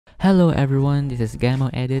Hello everyone, this is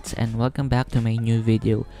Gamo Edits and welcome back to my new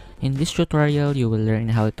video. In this tutorial, you will learn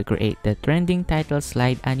how to create the trending title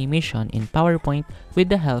slide animation in PowerPoint with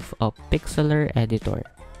the help of Pixlr editor.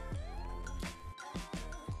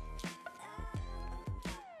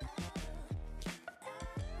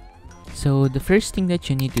 So the first thing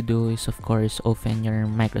that you need to do is of course open your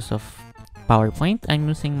Microsoft PowerPoint. I'm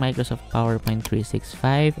using Microsoft PowerPoint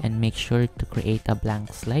 365 and make sure to create a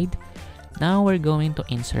blank slide. Now we're going to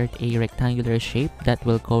insert a rectangular shape that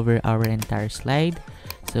will cover our entire slide.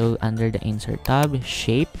 So under the insert tab,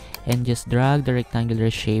 shape, and just drag the rectangular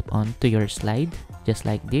shape onto your slide, just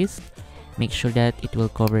like this. Make sure that it will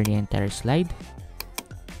cover the entire slide,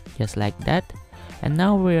 just like that. And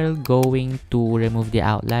now we're going to remove the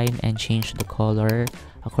outline and change the color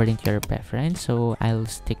according to your preference. So I'll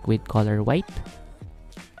stick with color white.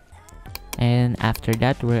 And after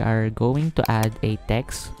that, we are going to add a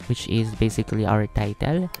text, which is basically our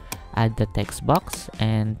title. Add the text box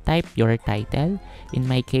and type your title. In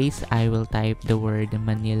my case, I will type the word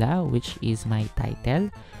Manila, which is my title.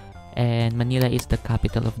 And Manila is the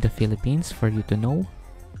capital of the Philippines, for you to know.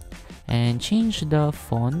 And change the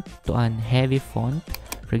font to an heavy font.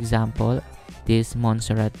 For example, this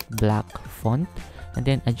Montserrat black font. And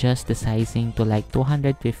then adjust the sizing to like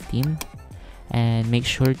 215. And make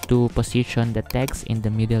sure to position the text in the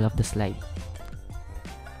middle of the slide.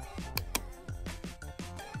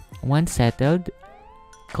 Once settled,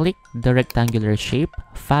 click the rectangular shape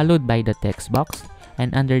followed by the text box,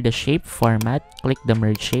 and under the shape format, click the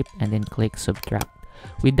merge shape and then click subtract.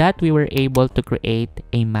 With that, we were able to create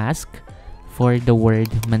a mask for the word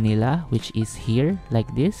Manila, which is here like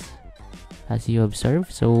this, as you observe.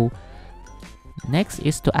 So next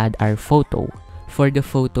is to add our photo. For the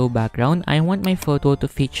photo background, I want my photo to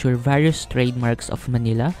feature various trademarks of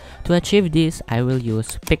Manila. To achieve this, I will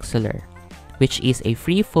use Pixlr, which is a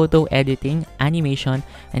free photo editing, animation,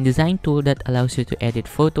 and design tool that allows you to edit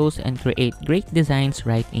photos and create great designs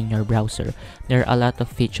right in your browser. There are a lot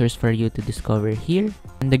of features for you to discover here.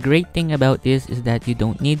 And the great thing about this is that you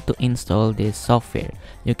don't need to install this software.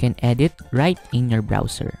 You can edit right in your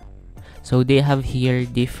browser. So they have here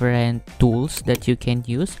different tools that you can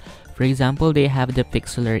use. For example, they have the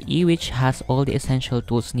Pixlr E, which has all the essential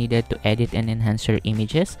tools needed to edit and enhance your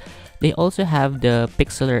images. They also have the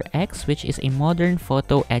Pixlr X, which is a modern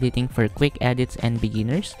photo editing for quick edits and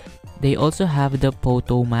beginners. They also have the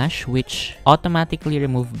Photo Mash, which automatically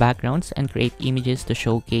remove backgrounds and create images to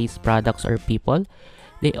showcase products or people.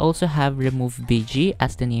 They also have Remove BG,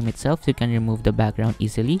 as the name itself, you can remove the background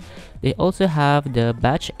easily. They also have the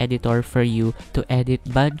batch editor for you to edit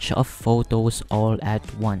bunch of photos all at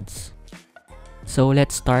once. So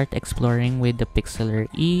let's start exploring with the Pixlr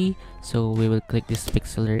E. So we will click this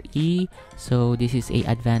Pixlr E. So this is a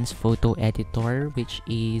advanced photo editor, which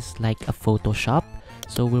is like a Photoshop.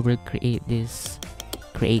 So we will create this,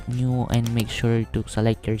 create new, and make sure to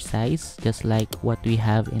select your size, just like what we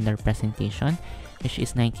have in our presentation, which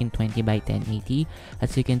is 1920 by 1080.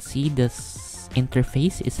 As you can see, this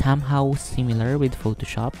interface is somehow similar with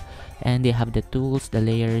Photoshop, and they have the tools, the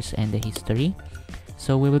layers, and the history.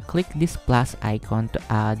 So we will click this plus icon to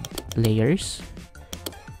add layers,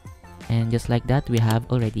 and just like that, we have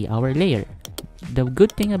already our layer. The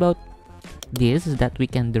good thing about this is that we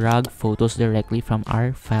can drag photos directly from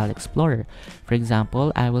our file explorer. For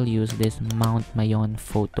example, I will use this Mount Mayon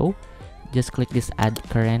photo. Just click this add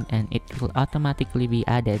current and it will automatically be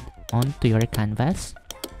added onto your canvas.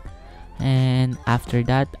 And after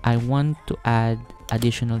that, I want to add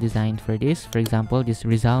additional design for this. For example, this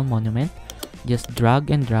Rizal monument. Just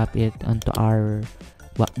drag and drop it onto our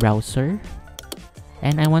browser.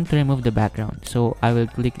 And I want to remove the background. So I will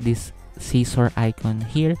click this scissor icon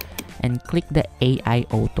here and click the AI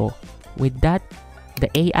Auto. With that, the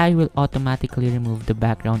AI will automatically remove the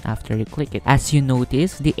background after you click it. As you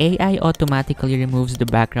notice, the AI automatically removes the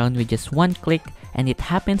background with just one click, and it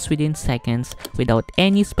happens within seconds without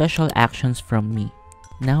any special actions from me.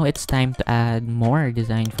 Now it's time to add more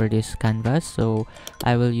design for this canvas. So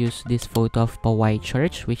I will use this photo of Poway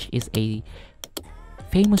Church, which is a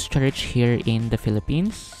famous church here in the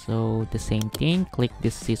Philippines. So the same thing, click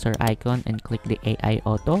this scissor icon and click the AI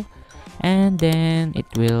Auto. And then it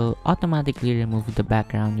will automatically remove the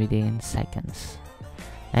background within seconds.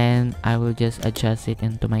 And I will just adjust it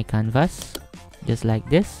into my canvas, just like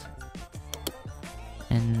this.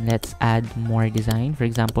 And let's add more design. For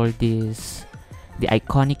example, this, the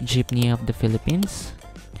iconic jeepney of the Philippines.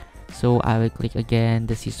 So I will click again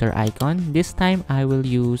the scissor icon. This time I will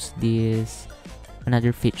use this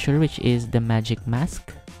another feature, which is the magic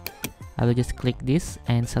mask. I will just click this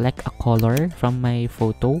and select a color from my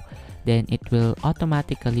photo. then it will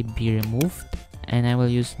automatically be removed, and I will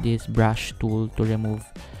use this brush tool to remove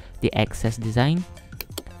the excess design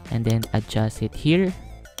and then adjust it here.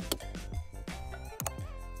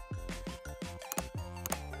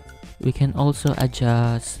 We can also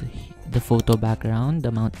adjust the photo background,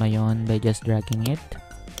 the Mount Mayon, by just dragging it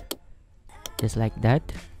just like that.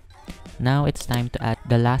 Now it's time to add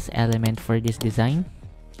the last element for this design,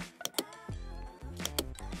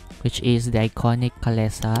 which is the iconic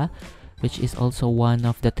kalesa, which is also one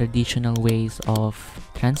of the traditional ways of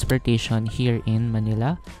transportation here in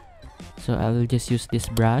Manila. So I will just use this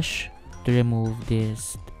brush to remove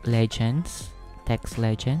these legends, text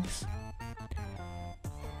legends.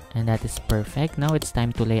 And that is perfect. Now it's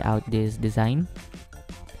time to lay out this design.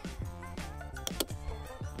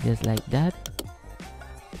 Just like that.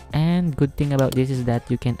 And good thing about this is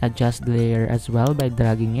that you can adjust the layer as well by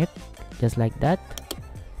dragging it. Just like that.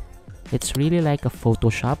 It's really like a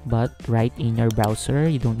Photoshop, but right in your browser.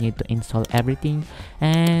 You don't need to install everything,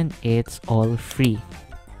 and it's all free.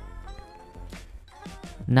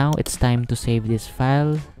 Now it's time to save this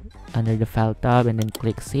file under the file tab and then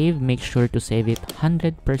click save. Make sure to save it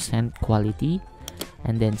 100% quality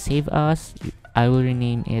and then save as. I will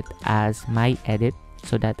rename it as my edit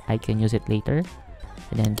so that I can use it later,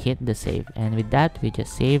 and then hit the save. And with that, we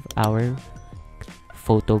just save our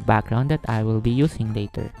photo background that I will be using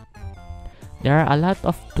later. There are a lot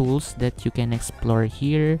of tools that you can explore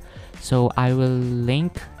here, so I will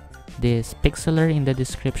link this Pixlr in the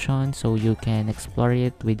description so you can explore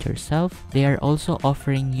it with yourself. They are also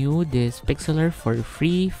offering you this Pixlr for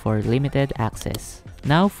free for limited access.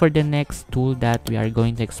 Now for the next tool that we are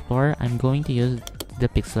going to explore, I'm going to use the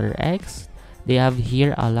Pixlr X. They have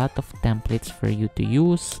here a lot of templates for you to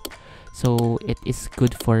use, so it is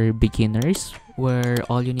good for beginners where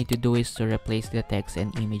all you need to do is to replace the text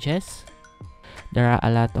and images. There are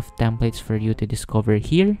a lot of templates for you to discover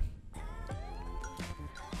here.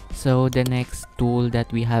 So the next tool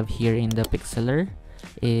that we have here in the Pixlr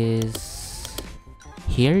is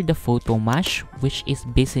here, the photo mash, which is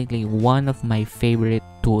basically one of my favorite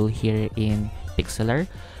tool here in Pixlr,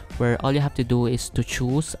 where all you have to do is to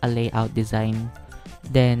choose a layout design,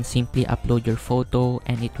 then simply upload your photo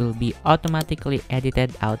and it will be automatically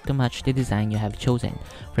edited out to match the design you have chosen.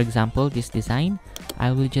 For example, this design,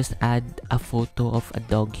 I will just add a photo of a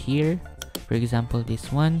dog here. For example,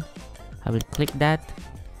 this one, I will click that,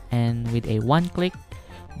 and with a one click,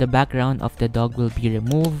 the background of the dog will be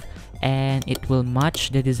removed and it will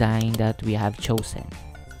match the design that we have chosen.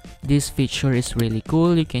 This feature is really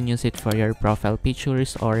cool. You can use it for your profile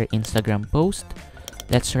pictures or Instagram post.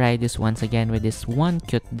 Let's try this once again with this one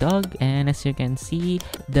cute dog, and as you can see,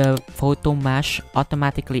 the photo mash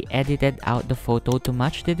automatically edited out the photo to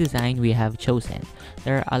match the design we have chosen.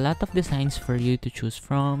 There are a lot of designs for you to choose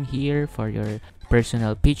from here for your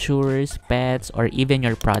personal pictures, pets, or even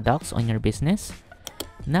your products on your business.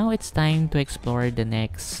 Now it's time to explore the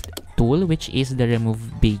next tool, which is the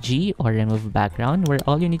remove BG or remove background, where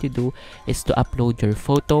all you need to do is to upload your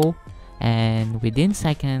photo and within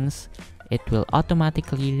seconds, it will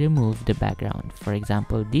automatically remove the background. For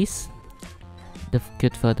example, this, the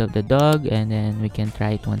cute photo of the dog, and then we can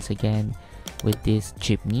try it once again with this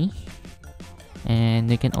jeepney. And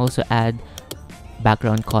you can also add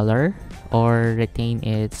background color or retain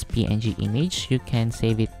its PNG image. You can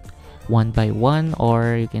save it one by one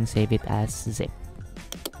or you can save it as zip.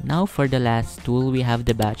 Now for the last tool, we have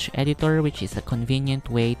the batch editor, which is a convenient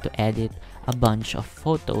way to edit a bunch of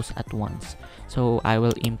photos at once. So I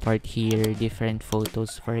will import here different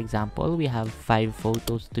photos. For example, we have 5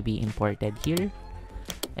 photos to be imported here.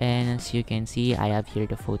 And as you can see, I have here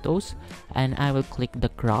the photos, and I will click the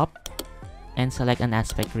crop and select an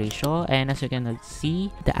aspect ratio, and as you can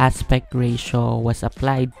see, the aspect ratio was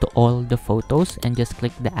applied to all the photos, and just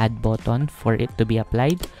click the add button for it to be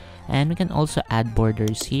applied. And we can also add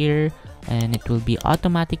borders here, and it will be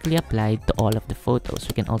automatically applied to all of the photos.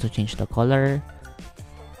 We can also change the color.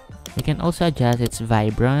 We can also adjust its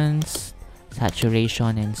vibrance,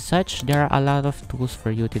 saturation, and such. There are a lot of tools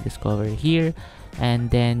for you to discover here, and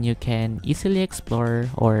then you can easily explore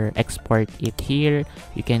or export it here.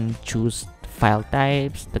 You can choose file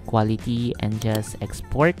types, the quality, and just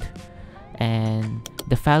export, and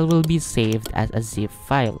the file will be saved as a zip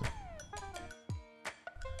file.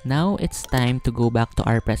 Now it's time to go back to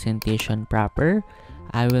our presentation proper.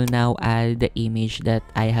 I will now add the image that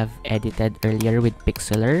I have edited earlier with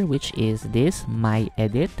Pixlr, which is this, my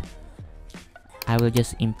edit. I will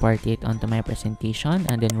just import it onto my presentation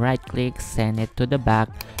and then right click, send it to the back,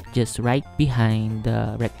 just right behind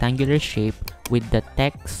the rectangular shape with the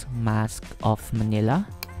text mask of Manila.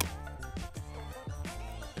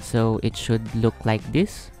 So it should look like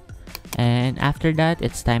this. And after that,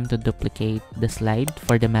 it's time to duplicate the slide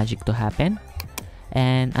for the magic to happen.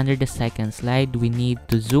 And under the second slide, we need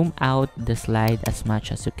to zoom out the slide as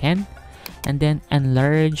much as you can, and then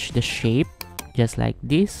enlarge the shape just like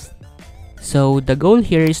this. So the goal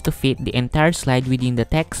here is to fit the entire slide within the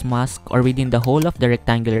text mask or within the whole of the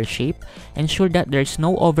rectangular shape. Ensure that there's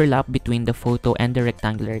no overlap between the photo and the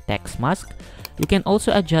rectangular text mask. You can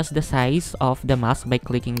also adjust the size of the mask by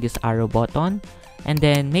clicking this arrow button, and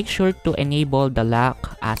then make sure to enable the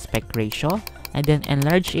lock aspect ratio, and then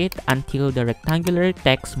enlarge it until the rectangular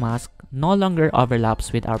text mask no longer overlaps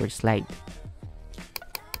with our slide.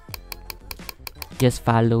 Just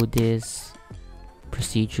follow this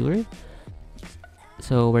procedure.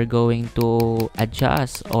 So we're going to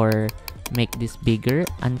adjust or make this bigger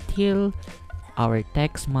until our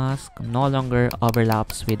text mask no longer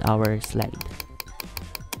overlaps with our slide.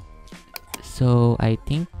 So I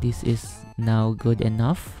think this is now good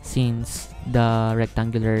enough since the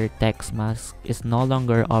rectangular text mask is no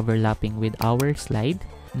longer overlapping with our slide.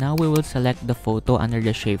 Now we will select the photo under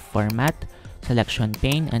the shape format, selection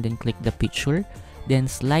pane, and then click the picture. Then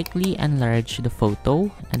slightly enlarge the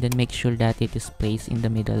photo and then make sure that it is placed in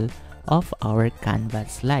the middle of our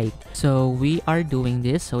canvas slide. So we are doing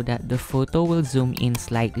this so that the photo will zoom in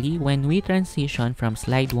slightly when we transition from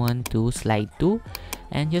slide 1 to slide 2.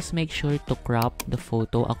 And just make sure to crop the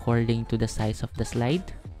photo according to the size of the slide,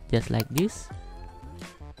 just like this.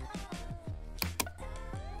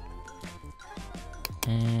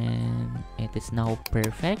 And it is now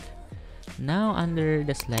perfect. Now under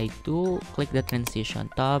the slide 2, click the transition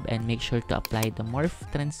tab and make sure to apply the morph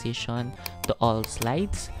transition to all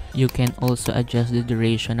slides. You can also adjust the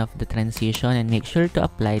duration of the transition and make sure to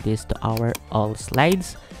apply this to our all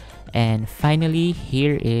slides. And finally,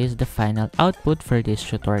 here is the final output for this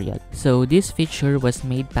tutorial. So this feature was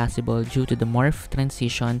made possible due to the morph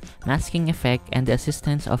transition, masking effect, and the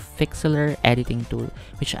assistance of Pixlr editing tool,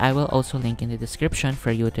 which I will also link in the description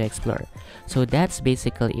for you to explore. So that's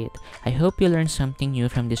basically it. I hope you learned something new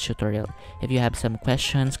from this tutorial. If you have some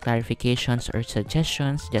questions, clarifications, or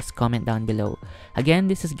suggestions, just comment down below. Again,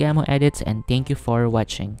 this is Gamo Edits, and thank you for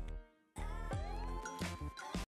watching.